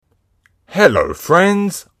Hello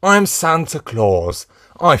friends, I'm Santa Claus.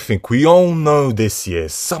 I think we all know this year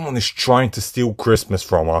someone is trying to steal Christmas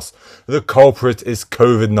from us. The culprit is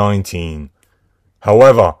COVID-19.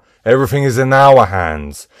 However, everything is in our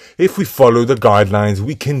hands. If we follow the guidelines,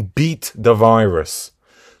 we can beat the virus.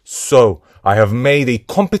 So, I have made a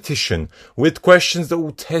competition with questions that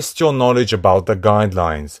will test your knowledge about the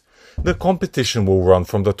guidelines. The competition will run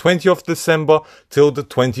from the 20th of December till the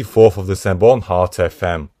 24th of December on Heart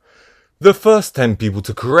FM. The first 10 people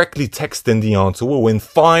to correctly text in the answer will win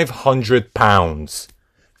 £500.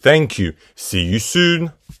 Thank you. See you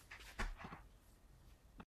soon.